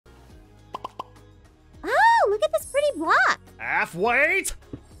Aph, wait!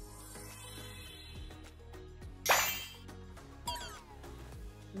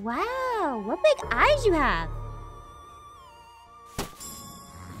 Wow, what big eyes you have.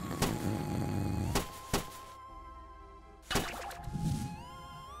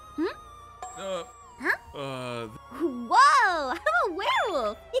 Whoa, I'm a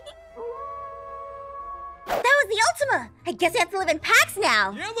werewolf. That was the Ultima. I guess I have to live in packs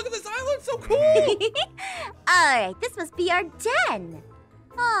now. Yeah, look at this island, so cool. Alright, this must be our den.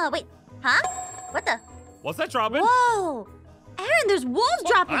 Oh, wait, huh? What the? What's that dropping? Whoa! Aaron, there's wolves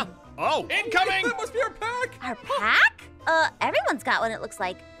dropping! Oh, Incoming! That must be our pack. Our pack? Everyone's got one, it looks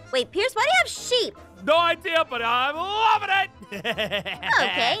like. Wait, Pierce, why do you have sheep? No idea, but I'm loving it.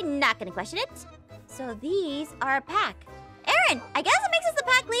 Okay, not gonna question it. So these are a pack. Aaron, I guess it makes us the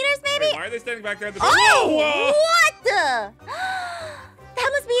pack leaders, maybe? Wait, why are they standing back there at the Oh! Whoa! What the? That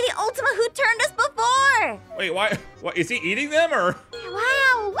must be the Ultima who turned us before! Wait, why? What, is he eating them, or?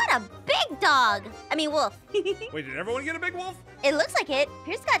 Wow, what a big dog! I mean, wolf. Wait, did everyone get a big wolf? It looks like it.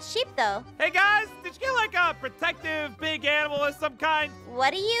 Pierce got sheep, though. Hey guys, did you get like a protective big animal of some kind?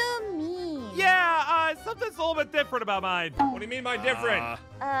 What do you mean? Yeah, something's a little bit different about mine. What do you mean by different?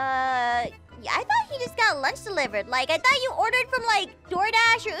 Yeah, I thought he just got lunch delivered. Like, I thought you ordered from, like,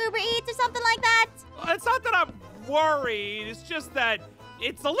 DoorDash or Uber Eats or something like that. It's not that I'm worried, it's just that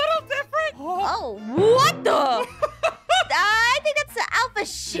it's a little different. Oh, what the? I think that's the alpha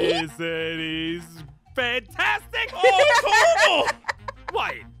sheep. Isn't he fantastic? Oh, total!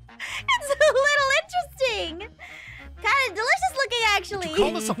 What? It's a little interesting. Kind of delicious looking, actually. Did you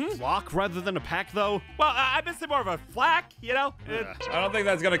call this a flock rather than a pack, though? Well, I missed it more of a flack, you know? I don't think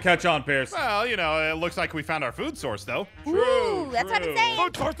that's gonna catch on, Pierce. Well, you know, it looks like we found our food source, though. Ooh, that's what I'm saying.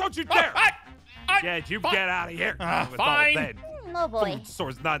 Food source, don't you dare! Get out of here. With all fine. that Oh, boy. Food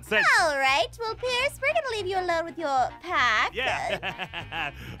source nonsense. All right. Well, Pierce, we're going to leave you alone with your pack.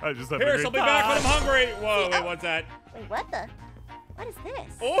 Yeah. I just have Pierce, a I'll great be back when I'm time. hungry. Whoa, wait, what's that? Wait, what the? What is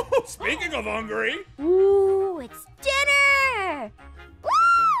this? Oh, speaking of hungry. Ooh, it's dinner. Ooh,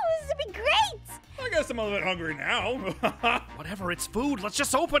 this would be great. I guess I'm a little bit hungry now. Whatever, it's food. Let's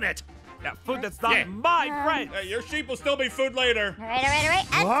just open it. Yeah, food that's not my friend. Hey, your sheep will still be food later. All right.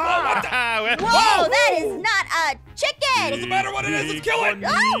 And Whoa! whoa, that is not a chicken. Doesn't matter what it is, let's kill it.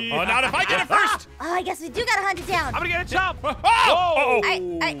 Oh, not if I get it first! Oh, I guess we do gotta hunt it down. I'm gonna get a chop. Oh! Whoa!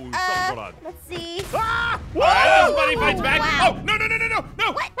 Something's going on. let's see. This buddy fights back. Wow. Oh,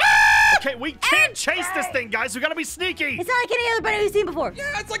 no! What? Okay, we can't chase this thing, guys. We gotta be sneaky. It's not like any other bunny we've seen before.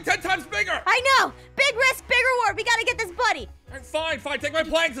 Yeah, it's like 10 times bigger. I know. Big risk, big reward. We gotta get this buddy. All right, fine. Take my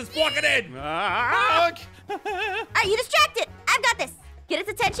planks and block it in. All right, you distracted. I've got this. Get its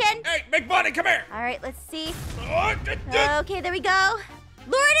attention. Hey, big bunny, come here. All right, let's see. Oh, Okay, there we go.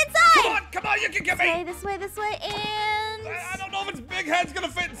 Lure it inside. come on, you can get me. This way, and... I don't know if its big head's gonna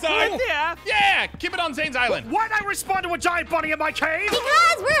fit inside. Yeah. Yeah, keep it on Zane's island. Why'd I respond to a giant bunny in my cave?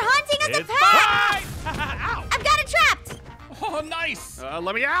 Because we're hunting as a It's pack. Ow. I've got it trapped. Oh, nice.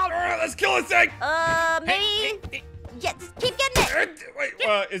 Let me out. All right, let's kill this thing. Maybe... Yeah, just keep getting it. Wait,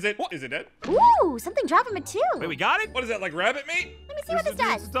 is it dead? Ooh, something dropped from it too. Wait, we got it? What is that, like rabbit meat? Let me see what this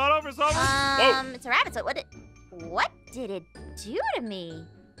does. It's not over, it's over. It's a rabbit. So what did it do to me?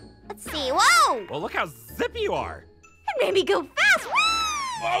 Let's see. Whoa! Well, look how zippy you are. It made me go fast. Woo!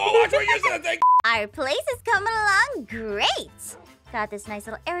 Whoa, watch what you're using that thing. Our place is coming along great. Got this nice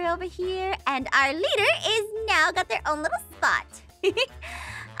little area over here, and our leader is now got their own little spot.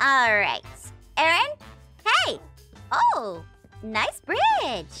 All right, Aaron. Hey. Oh, nice bridge.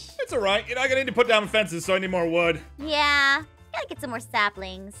 It's all right. You're not gonna need to put down fences, so I need more wood. Yeah, gotta get some more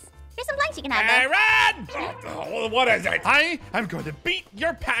saplings. Here's some planks you can have. Though. Aaron! What is it? I am going to beat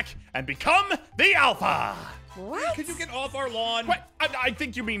your pack and become the alpha. What? Could you get off our lawn? What? I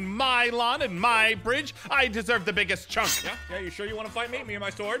think you mean my lawn and my bridge. I deserve the biggest chunk. Yeah, you sure you want to fight me? Me and my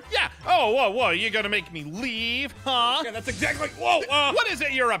sword? Yeah. Oh, whoa. You gonna make me leave, huh? Yeah, that's exactly. Whoa. What is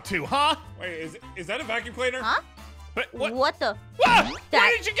it you're up to, huh? Wait, is that a vacuum cleaner? Huh? What? What the? What?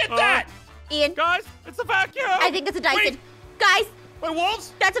 Where did you get that? Ian, Guys, it's a vacuum. I think it's a Dyson. Wait. Guys, Wait,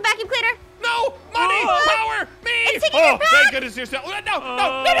 wolves? that's a vacuum cleaner. No! Money! Power! Me! It's taking your pack! Thank goodness you're still. No!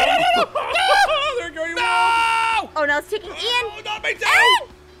 Oh, there you go, you No! Oh no, it's taking Ian. Oh, not me too! Aaron!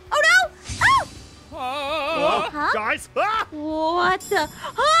 Oh no! Oh! Huh? Guys, What the?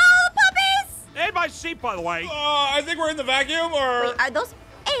 Oh, the puppies! And my sheep, by the way. I think we're in the vacuum, or... Wait, are those?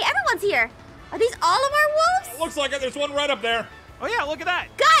 Hey, everyone's here. Are these all of our wolves? Looks like it. There's one right up there. Oh, yeah, look at that.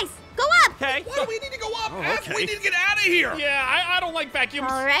 Guys, go up. Okay. Why do we need to go up? okay. We need to get out of here. Yeah, I don't like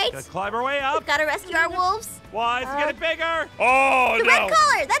vacuums. All right. Let's climb our way We've up. got to rescue our wolves. Why? It's getting bigger. Oh, The no. red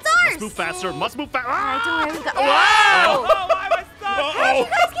collar, that's ours. move faster. Must move faster. All right, don't worry. We've got. Oh, Whoa! why am I Uh-oh.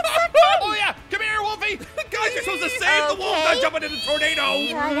 Oh, yeah. Come here, Wolfie. Guys, you're supposed to save the wolf, not jump into the tornado.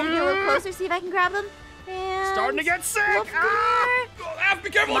 Yeah, I gotta get a little closer, see if I can grab them. And Starting to get sick. Wolf Ah! Be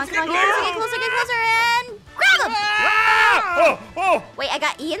careful, Come on, it's come on, getting get closer, get closer, and grab them! Oh. Wait, I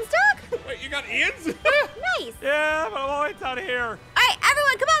got Ian's dog? Wait, you got Ian's? Nice. Yeah, but I'm waiting down here. All right,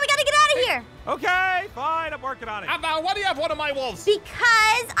 everyone, come on, we gotta get out of here. Okay, fine, I'm working on it. Aphmau, why do you have one of my wolves?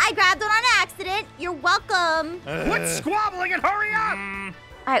 Because I grabbed one on accident. You're welcome. Quit squabbling and hurry up.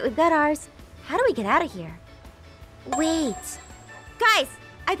 All right, we've got ours. How do we get out of here? Wait. Guys,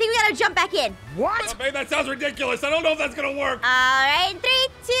 I think we gotta jump back in. What? Oh, babe, that sounds ridiculous. I don't know if that's gonna work. All right, 3,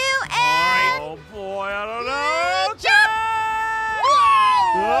 2, and Oh boy, I don't know. jump!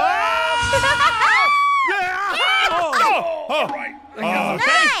 All right.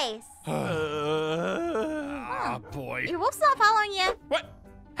 Nice. Oh, boy. Your wolf's not following you. What?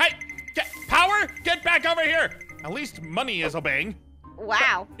 Hey, Power, get back over here. At least money is obeying.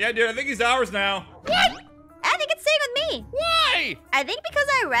 Wow. Yeah, dude, I think he's ours now. I think it's staying with me. Why? I think because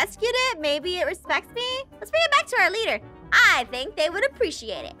I rescued it, maybe it respects me. Let's bring it back to our leader. I think they would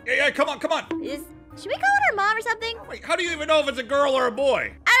appreciate it. Yeah, come on. Should we call it her mom or something? Wait, how do you even know if it's a girl or a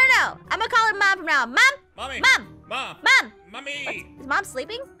boy? I don't know. I'm gonna call her mom from now on. Mom? Mommy. Mom? Mom. Mom? Mommy. Is mom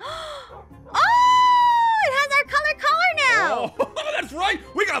sleeping? Oh, it has our collar now. Oh, that's right.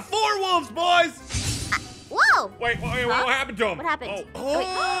 We got 4 wolves, boys. Whoa. Wait, what happened to him? What happened?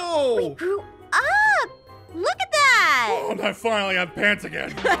 Oh. We grew up. Look at that. Oh, I finally have pants again.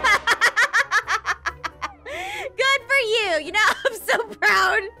 Good for you. You know, I'm so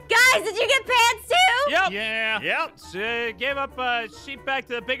proud. Guys, did you get pants too? Yep. Yeah. Yep. She gave up sheep back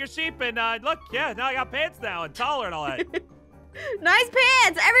to the bigger sheep, and look, yeah, now I got pants now and taller and all that. Nice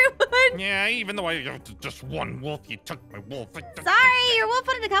pants, everyone. Yeah, even though I just one wolf, you took my wolf. Sorry, your wolf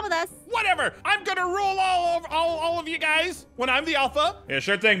wanted to come with us. Whatever. I'm gonna rule all of you guys when I'm the alpha. Yeah,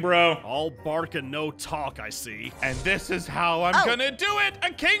 sure thing, bro. All bark and no talk, I see. And this is how I'm gonna do it.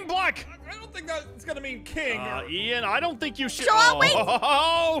 A king block. I don't think that's gonna mean king. Ian, I don't think you should. Show up, wait.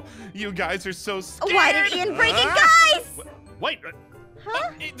 Oh, you guys are so scared. Why did Ian break it, guys? Wait.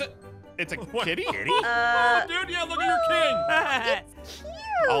 Huh? It's a kitty? Oh, dude, yeah, look at your king. Cute.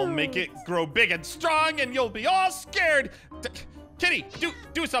 I'll make it grow big and strong, and you'll be all scared. Kitty,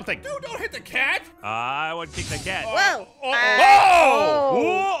 do something. Dude, don't hit the cat. I would kick the cat. Whoa.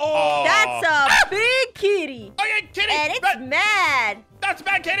 Oh! That's a big kitty. Okay, kitty. And it's mad. That's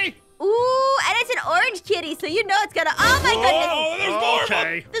bad, kitty. Ooh, and it's an orange kitty, so you know it's gonna. Oh my goodness. Oh, there's more.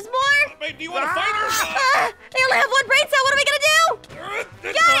 Okay. There's more. Wait, do you want to fight her? They only have one brain cell. What are we gonna do?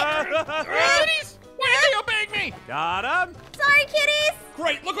 Got it. Kitties, why are they obeying me? Got him. Sorry, kitties.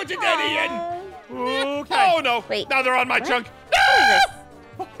 Great, look what you did, Ian. Okay. Oh no! Wait. Now they're on my chunk.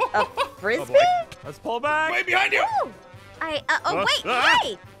 A frisbee? Let's pull back. Wait, behind you. Ooh. Wait, Ah.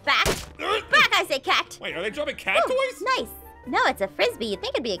 hey! Back, I say, cat. Wait, are they dropping cat Ooh, toys? nice. No, it's a frisbee. You'd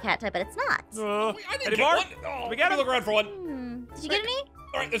think it'd be a cat toy, but it's not. Wait, I didn't Any get more? one. Oh, We got let me it? look around for one. Did you get any?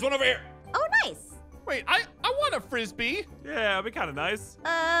 All right, there's one over here. Oh, nice. Wait, I want a frisbee. Yeah, it'd be kind of nice.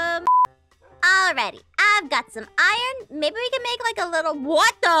 Alrighty. I've got some iron. Maybe we can make like a little.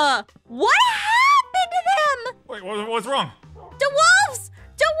 What happened to them? Wait, what's wrong? The wolves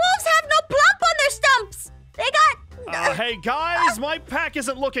have no plump on their stumps. They got. Hey, guys, my pack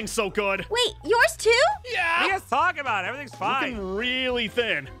isn't looking so good. Wait, yours too? What are you Yeah. guys talking about? Everything's fine. Looking really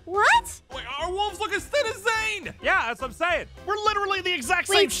thin. What? Wait, our wolves look as thin as Zane. Yeah, that's what I'm saying. We're literally the exact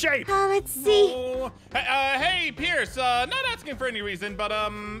same shape. Let's see. Oh, hey, Pierce. Not asking for any reason, but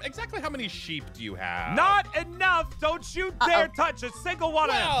exactly how many sheep do you have? Not enough. Don't you dare touch a single one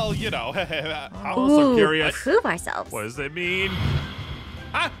of them. Well, you know. I'm also curious. Prove ourselves. What does it mean?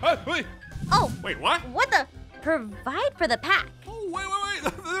 Wait. Oh, Wait, what? what the? Provide for the pack. Oh, wait.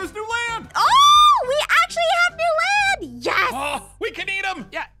 There's new land. Oh, we actually have new land. Yes. Oh, we can eat them.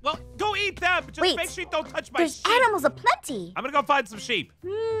 Yeah, well, go eat them. Just Wait, make sure you don't touch my There's sheep. animals aplenty. I'm gonna go find some sheep.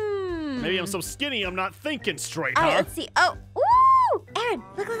 Maybe I'm so skinny I'm not thinking straight, All right, huh? let's see. Oh, ooh, Aaron,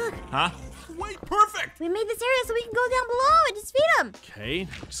 look. Huh? Wait, perfect. We made this area so we can go down below and just feed them. Okay,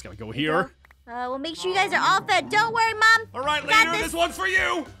 just gotta go here. We'll make sure you guys are all fed. Don't worry, Mom. All right, Got leader, this one's for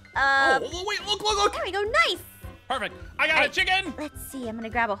you. Oh, wait, look. There we go. Nice. Perfect. I got a chicken. Let's see. I'm gonna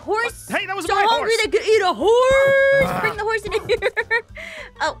grab a horse. Hey, that was So my hungry horse. they could eat a horse. Bring the horse in here.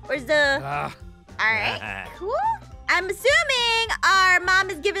 Oh, where's the? Ah, All right. Cool. I'm assuming our mom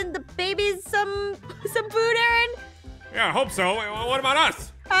is giving the babies some food, Aaron. Yeah, I hope so. Wait, what about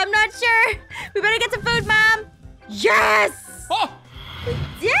us? I'm not sure. We better get some food, Mom. Yes! Oh, We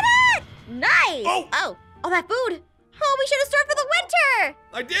did it! Nice! Oh. Oh, that food. Oh, we should have stored for the winter.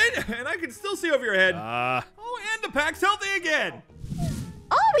 I did, and I can still see over your head. Oh, and the pack's healthy again.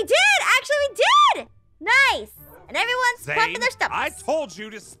 we did! Actually, we did! Nice. And everyone's Zane, pumping their stomachs. I told you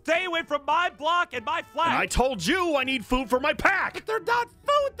to stay away from my block and my flag. And I told you I need food for my pack. But they're not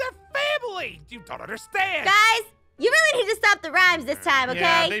food, they're family. You don't understand. Guys, you really need to stop the rhymes this time, okay?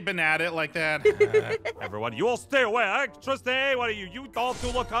 Yeah, they've been at it like that. Everyone, you all stay away. I trust any one of you. You all do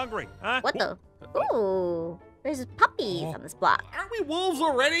look hungry, huh? What the? Ooh, there's puppies on this block. Aren't we wolves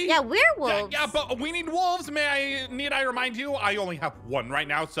already? Yeah, we're wolves. Yeah, but we need wolves. Need I remind you? I only have one right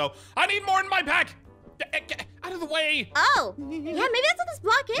now, so I need more in my pack. Get out of the way. Oh, yeah, maybe that's what this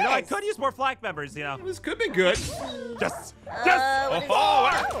block is. You know, I could use more flag members, you know. This could be good. Just. What is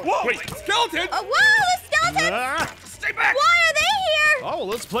Whoa, wait, skeleton! Oh, whoa, the skeletons! Stay back! Why are they here? Oh, well,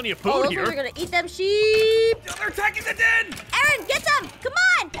 there's plenty of food Oh, here. we're gonna eat them sheep. They're attacking the den! Aaron, get them! Come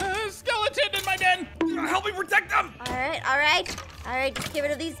on! Skeleton in my den. Help me protect them! All right. Just get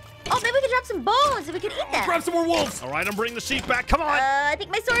rid of these. Oh, maybe we can drop some bones and we can eat them. Grab some more wolves! All right, I'm bringing the sheep back. Come on. I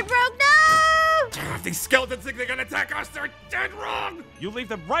think my sword broke. No! If these skeletons think they're gonna attack us, they're dead wrong! You leave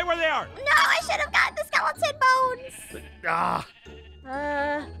them right where they are. No, I should have gotten the skeleton bones. Ah.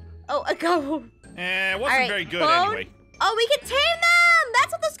 A go. It wasn't All right, very good bone. anyway. Oh, we can tame them.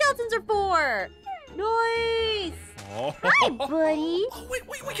 That's what the skeletons are for. Nice. Oh. Hi, buddy. Oh, wait,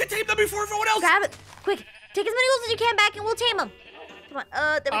 we can tame them before everyone else! Grab it. Quick, take as many wolves as you can back and we'll tame them. Come on.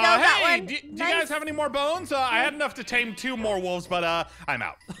 There we go. Got Hey, one. do you Nice. guys have any more bones? I had enough to tame 2 more wolves, but I'm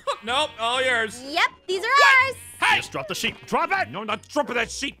out. Nope, all yours. Yep, these are ours. Hey! Just drop the sheep. Drop it. No, not dropping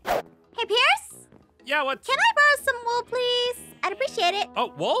that sheep. Hey, Pierce. Yeah, what? Can I borrow some wool, please? I'd appreciate it.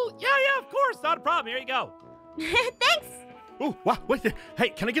 Oh, wool? Yeah, of course. Not a problem. Here you go. Thanks. Ooh, wow, wait. Hey,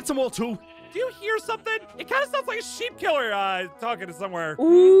 can I get some wool too? Do you hear something? It kind of sounds like a sheep killer talking to somewhere.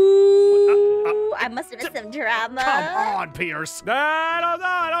 Ooh, I must have missed some drama. Come on, Pierce. I don't know.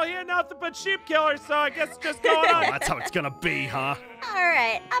 I don't hear nothing but sheep killers, so I guess it's just going Oh, on. that's how it's gonna be, huh? All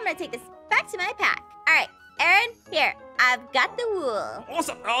right, I'm gonna take this back to my pack. All right, Aaron, here, I've got the wool.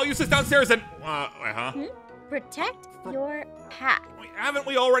 Awesome, I'll use this downstairs and... Protect your pack. Wait, haven't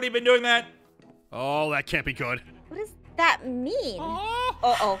we already been doing that? Oh, that can't be good. What does that mean? Oh,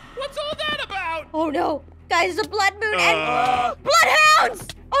 Uh-oh. what's all that about? Oh, no. Guys, it's a blood moon and bloodhounds!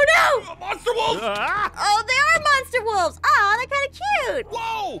 Oh, no! Monster wolves! Ah! Oh, they are monster wolves. Oh, they're kind of cute.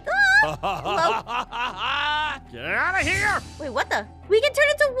 Whoa! Get out of here! Wait, what the? We can turn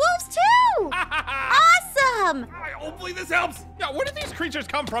into wolves, too! Awesome! Hopefully this helps. Yeah, where did these creatures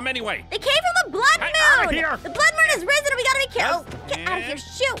come from anyway? They came from the blood moon! outta here. The blood moon is risen and we gotta be careful. Oh, get out of here,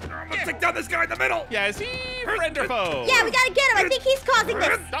 shoot! I'm gonna take down this guy in the middle. Yeah, is he friend or foe? Yeah, we gotta get him. I think he's causing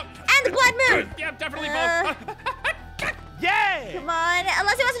this. Oh, And the blood moon! yeah, definitely Uh, both. Yeah! Come on,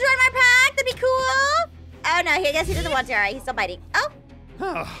 unless he wants to join my pack, that'd be cool. Oh no, I guess he doesn't want to. All right, he's still biting. Oh,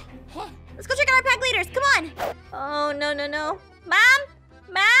 let's go check out our pack leaders. Come on. Oh no.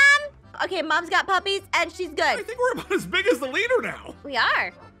 Mom. Okay, Mom's got puppies and she's I good. think we're about as big as the leader now. We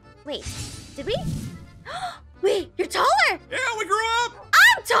are. Wait, did we? Wait, you're taller. Yeah, we grew up.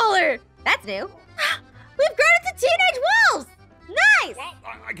 I'm taller. That's new. We've grown into teenage wolves. Nice. Well,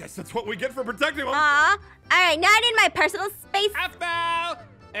 I guess that's what we get for protecting them. Aw. All right, now I need my personal space. Aphmau!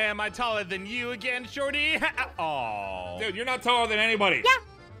 Am I taller than you again, Shorty? Oh. Dude, you're not taller than anybody. Yeah,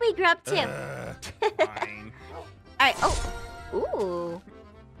 we grew up too. Fine. All right. Oh. Ooh.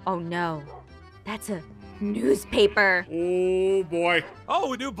 Oh no. That's a newspaper. Oh boy.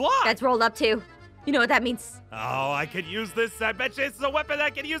 Oh, a new block. That's rolled up too. You know what that means? Oh, I could use this. I bet you it's a weapon I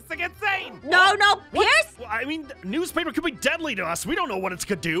can use against Zane. No, Pierce. Well, I mean, newspaper could be deadly to us. We don't know what it's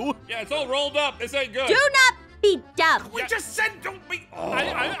gonna do. Yeah, it's all rolled up. This ain't good. Do not be dumb. We just said don't be. Oh.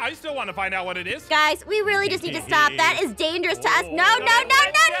 I still want to find out what it is. Guys, we really just need to stop. That is dangerous to us. No.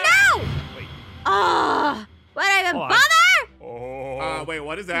 Wait. Oh, why did I even Oh, bother? Oh. Wait,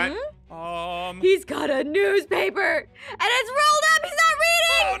 what is that? He's got a newspaper, and it's rolled up. He's not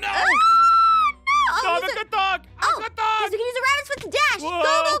reading. Oh, no. Ah, no. No, I'm a he's good dog. I'm a good guys, dog. we can use the rabbit's foot to dash. Whoa.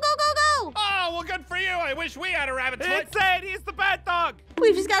 Go. Oh, well, good for you. I wish we had a rabbit's foot. It's Zane. He's the bad dog.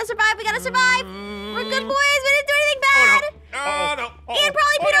 We've just gotta survive. We gotta survive. We're good boys. We didn't do anything bad. Oh no. Ian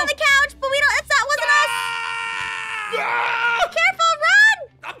probably peed on the couch, but we don't. Wasn't us. Ah! Careful, run!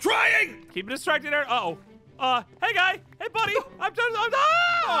 I'm trying. Keep him distracted there. Uh-oh. Hey, guy. Hey, buddy. I'm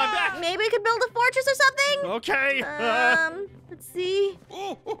back. Maybe we could build a fortress or something. Okay. Let's see.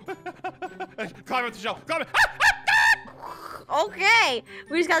 Ooh. Climb up the shelf. Climb up. Okay,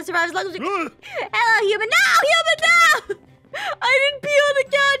 we just gotta survive as long as we can. Hello, human. No. I didn't pee on the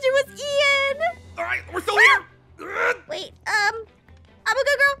couch. It was Ian. All right, we're still here. Wait. I'm a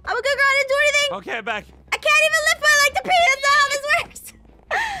good girl. I didn't do anything. Okay, I'm back. I can't even lift my leg to pee. That's not how this works.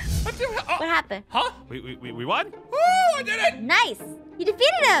 What happened? Huh? We won? Oh, I did it! Nice. You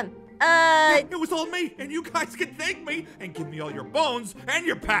defeated him. It was all me, and you guys can thank me and give me all your bones and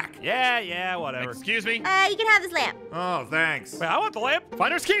your pack. Yeah, whatever. Excuse me? You can have this lamp. Oh, thanks. Wait, I want the lamp.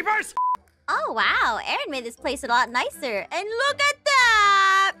 Finders keepers! Oh, wow. Aaron made this place a lot nicer. And look at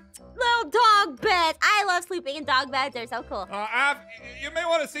that! Little dog beds. I love sleeping in dog beds. They're so cool. Aph, you may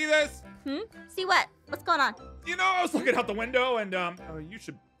want to see this. See what? What's going on? You know, I was looking out the window, and you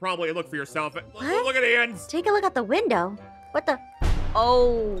should probably look for yourself. What? Look at Ian's. Take a look out the window. What the?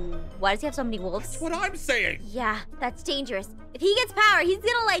 Oh, why does he have so many wolves? That's what I'm saying. Yeah, that's dangerous. If he gets power, he's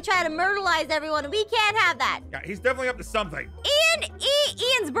gonna like try to murderize everyone, and we can't have that. Yeah, he's definitely up to something. Ian E.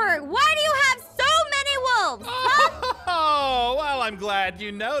 Iansberg, why do you have so many wolves? Huh? Oh, well, I'm glad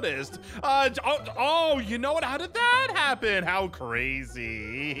you noticed. You know what? How did that happen? How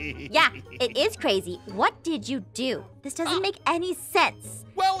crazy. Yeah, it is crazy. What did you do? This doesn't make any sense.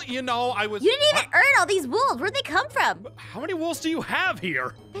 Well, you know, I was... You didn't even earn all these wolves. Where'd they come from? How many wolves do you have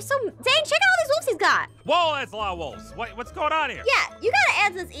here? There's so... Zane, check out all these wolves he's got. Whoa, that's a lot of wolves. What's going on here? Yeah, you gotta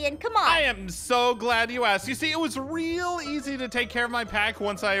answer this, Ian. Come on. I am so glad you asked. You see, it was real easy to take care of my pack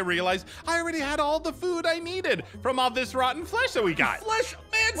once I realized I already had all the food I needed from all this rotten flesh that we got. Flesh,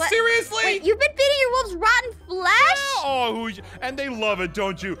 man, What? seriously? Wait, you've been feeding your wolves rotten flesh? Oh, and they love it,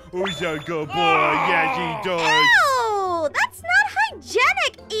 don't you? Who's a good boy? Yeah, she does. Ew, that's not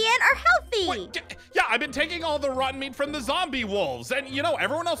hygienic, Ian, or healthy. What? Yeah, I've been taking all the rotten meat from the zombie wolves, and you know,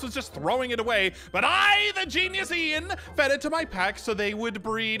 everyone else was just throwing it away, but I, the genius Ian, fed it to my pack so they would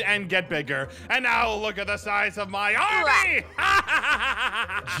breed and get bigger. And now look at the size of my army!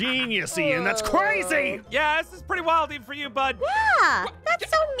 Genius, Ian, that's crazy! Yeah, this is pretty wild even for you, bud. Yeah, that's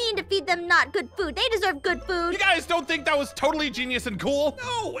so mean to feed them not good food. They deserve good food. You guys don't think that was totally genius and cool?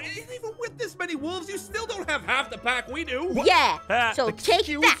 No, even with this many wolves, you still don't have half the pack we do. Yeah, so take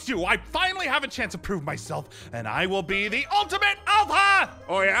Excuse that. you, I finally have a chance to prove myself, and I will be the ultimate alpha!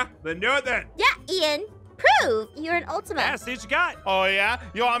 Oh, yeah? Then do it then. Yeah, Ian, prove you're an ultimate. Yeah, see what you got. Oh yeah?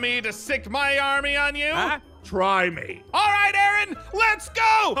 You want me to sick my army on you? Huh? Try me. All right, Aaron, let's go!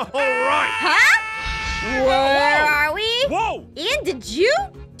 All right. Huh? Where are we? Whoa! Ian, did you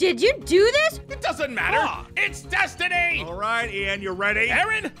do this? It doesn't matter. Ah. It's destiny! All right, Ian, you ready?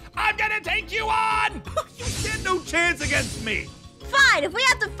 Aaron, I'm gonna take you on! You stand no chance against me. Fine, if we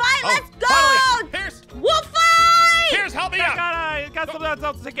have to fight, let's go! finally. Here's We'll fight! Here's help me I out. got something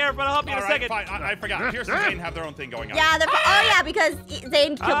else to take care of, but I'll help you in All a right, second. fine. I forgot. Here's and Zane have their own thing going on. Yeah, oh yeah, because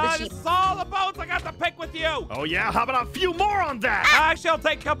Zane killed the sheep. This is all the boats I got to pick with you. Oh yeah, how about a few more on that? Actually, I'll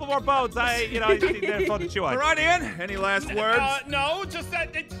take a couple more boats. They're fun to chew All on. right, Ian, any last words? No, just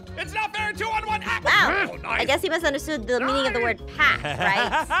that it's not fair. 2-on-1. Wow, Oh, nice. I guess he misunderstood the meaning of the word pack,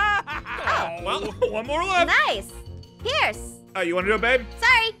 right? Oh, well, one more left. Nice. Pierce. You want to do it, babe?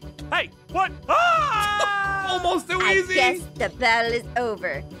 Sorry. Hey, what? Ah! Almost too I easy. guess the battle is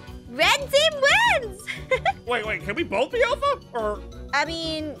over. Red team wins! Wait, can we both be alpha? Or I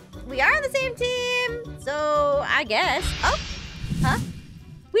mean, we are on the same team, so I guess. Oh, huh?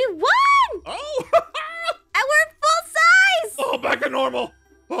 We won! oh, And we're full size! oh, back to normal.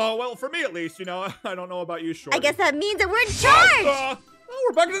 Oh, well, for me at least, you know. I don't know about you, Shorty. I guess that means that we're in charge!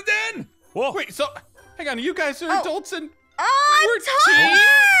 We're back in the den. Whoa. Wait, so hang on. You guys are adults and Oh, I'm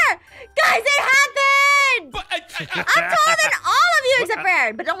taller! Guys, it happened! but I'm taller than all of you except for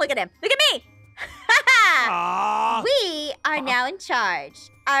Aaron, but don't look at him. Look at me! Ah. We are now in charge,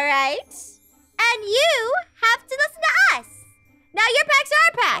 all right? And you have to listen to us. Now your packs are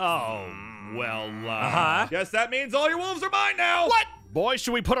our packs. Oh, well, Uh-huh. Guess that means all your wolves are mine now. what? boys,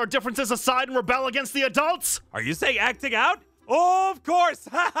 should we put our differences aside and rebel against the adults? Are you saying acting out? Oh, of course.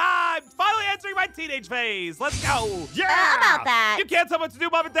 I'm finally entering my teenage phase. Let's go. Yeah! How about that? You can't tell me what to do,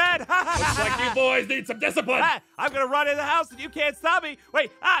 Mom and Dad. Looks like you boys need some discipline. I'm gonna run in the house and you can't stop me.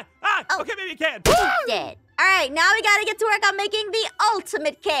 Wait, Oh. okay, maybe you can. Dead. All right, now we gotta get to work on making the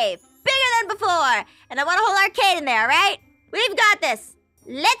ultimate cave. Bigger than before. And I want a whole arcade in there, all right? We've got this.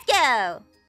 Let's go.